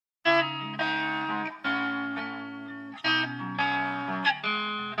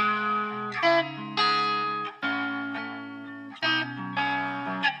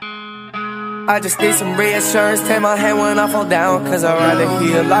I just need some reassurance, take my hand when I fall down, cause I'd rather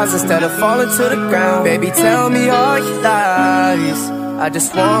hear lies instead of falling to the ground. Baby, tell me all your lies, I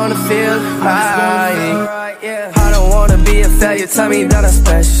just wanna feel right. I don't wanna be a failure, tell me that I'm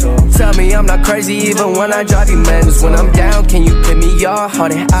special. Tell me I'm not crazy even when I drive you mad. Cause when I'm down, can you give me your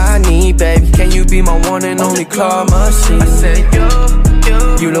heart that I need, baby? Can you be my one and only claw machine? I said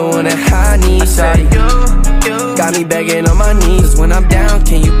you the one that I need, shawty. Got me begging on my knees. When I'm down,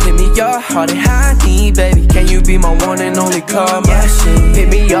 can you give me your heart that I need, baby? Can you be my one and only claw machine? Pick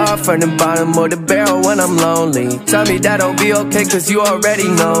me up from the bottom of the barrel when I'm lonely. Tell me that'll be okay, cause you already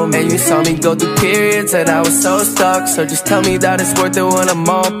know me. And you saw me go through periods and I was so stuck, so just tell me that it's worth it when I'm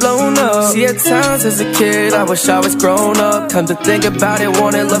all blown up. See, at times as a kid, I wish I was grown up. Come to think about it,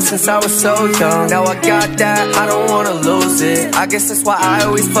 wanted love since I was so young. Now I got that, I don't wanna lose it. I guess that's why I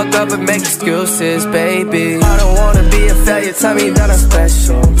always fuck up and make excuses, baby. I don't wanna be a failure, tell me that I'm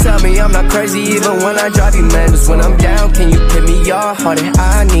special. Tell me I'm not crazy even when I drive you mad. Cause when I'm down, can you give me your heart that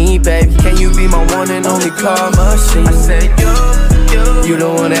I need, baby? Can you be my one and only claw machine? I said you the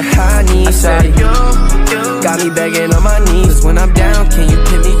one that I need, shawty. Got me begging on my knees. When I'm down, can you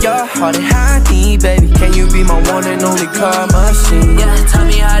give me your heart that I need, baby? Can you be my one and only claw machine? Yeah, tell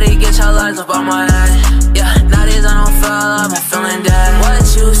me how to get your lies up on my head. Yeah, nowadays I don't feel love, I'm feeling dead. What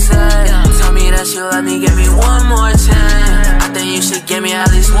you said, yeah, tell me that you let me, give me one more chance. I think you should give me at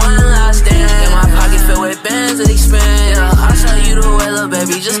least one last dance. In my pocket filled with bands that expand. Yeah, I'll show you the way, little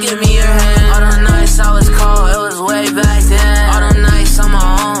baby, just give me your hand. All the nights I was cold, it was way back then. All the nights on my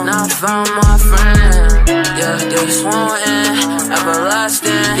own, now I found my friend. Yeah, this won't end,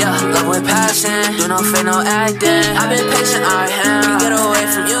 everlasting. Yeah, love with passion, do no fake, no acting. I've been patient, I am, get away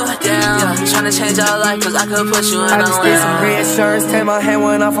from you, damn. Yeah, tryna change your life, cause I could put you in a I just need some reassurance, take my hand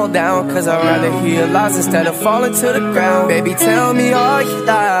when I fall down, cause I'd rather hear lies instead of falling to the ground. Baby, tell me all your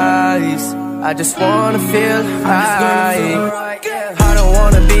lies, I just wanna feel right. I don't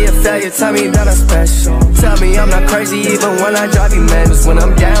wanna be a failure, tell me that I'm special. Tell me I'm not crazy even when I drive you mad. Cause when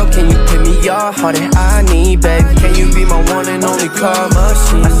I'm down, can you give me your heart that I need, baby? Can you be my one and only claw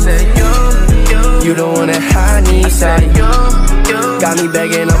machine? I said you the one that I need, shawty. Got me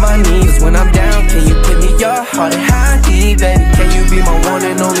begging on my knees. When I'm down, can you give me your heart that I need, baby? Can you be my one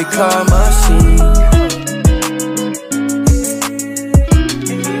and only claw machine?